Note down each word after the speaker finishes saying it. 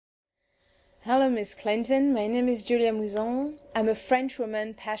Hello, Miss Clinton. My name is Julia Mouzon. I'm a French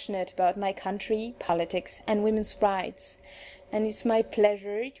woman passionate about my country, politics, and women's rights. And it's my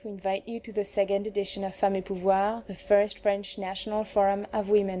pleasure to invite you to the second edition of Femmes Pouvoir, the first French national forum of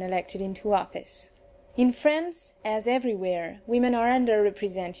women elected into office. In France, as everywhere, women are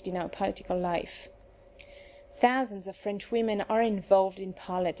underrepresented in our political life. Thousands of French women are involved in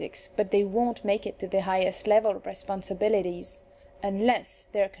politics, but they won't make it to the highest level of responsibilities unless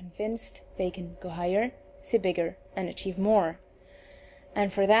they're convinced they can go higher, see bigger, and achieve more.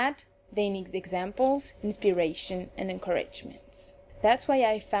 And for that, they need examples, inspiration, and encouragements. That's why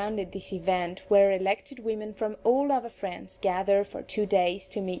I founded this event where elected women from all over France gather for 2 days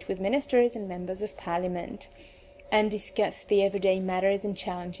to meet with ministers and members of parliament and discuss the everyday matters and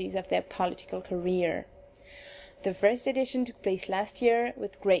challenges of their political career. The first edition took place last year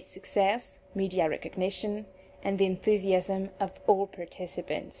with great success, media recognition, and the enthusiasm of all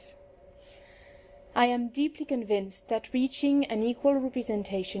participants. I am deeply convinced that reaching an equal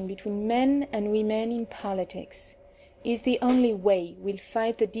representation between men and women in politics is the only way we'll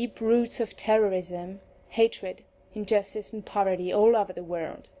fight the deep roots of terrorism, hatred, injustice and poverty all over the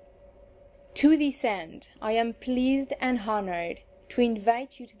world. To this end, I am pleased and honored to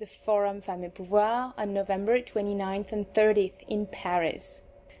invite you to the Forum Femmes Pouvoir on November 29th and 30th in Paris.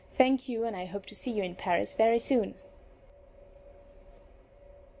 Thank you, and I hope to see you in Paris very soon.